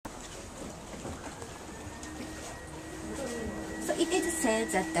it is said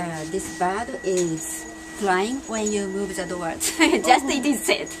that this bird is crying when you move the doors. Just it is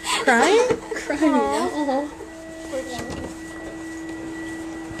said. Crying? Crying. Oh.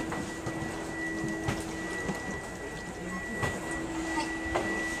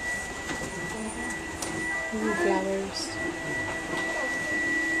 Flowers.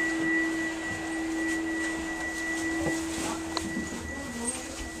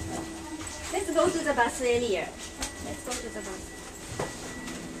 Let's go to the bus area. Let's go to the bus.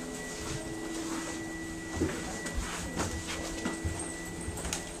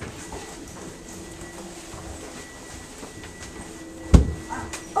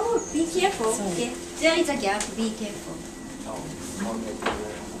 Oh, be careful. Sorry. Okay. There is a gap. Be careful.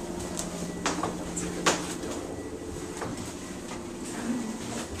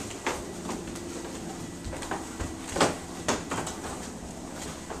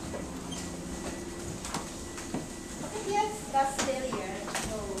 Yes, bus area.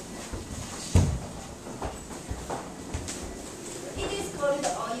 So it is called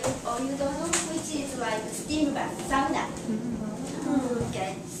oyudono, which is like steam bath, sauna.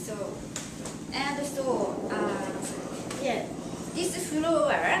 Okay, so yeah, this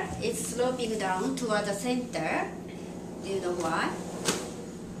floor is sloping down toward the center. Do you know why?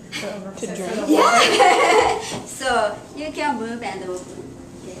 To drink. Yeah. So you can move and open.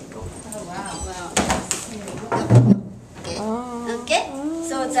 Okay. Oh wow. Wow. Okay. Oh. Okay.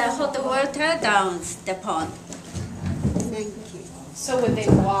 So the hot water downs the pond. Thank you. So would they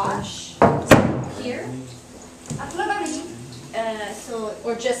wash here Probably. So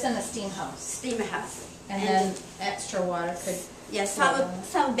or just in the steam house? steam house. And then extra water could. Yeah,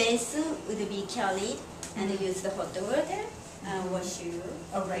 some basin would be carried and use the hot water and wash you.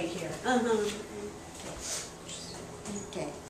 Oh, right here. Uh-huh. Okay.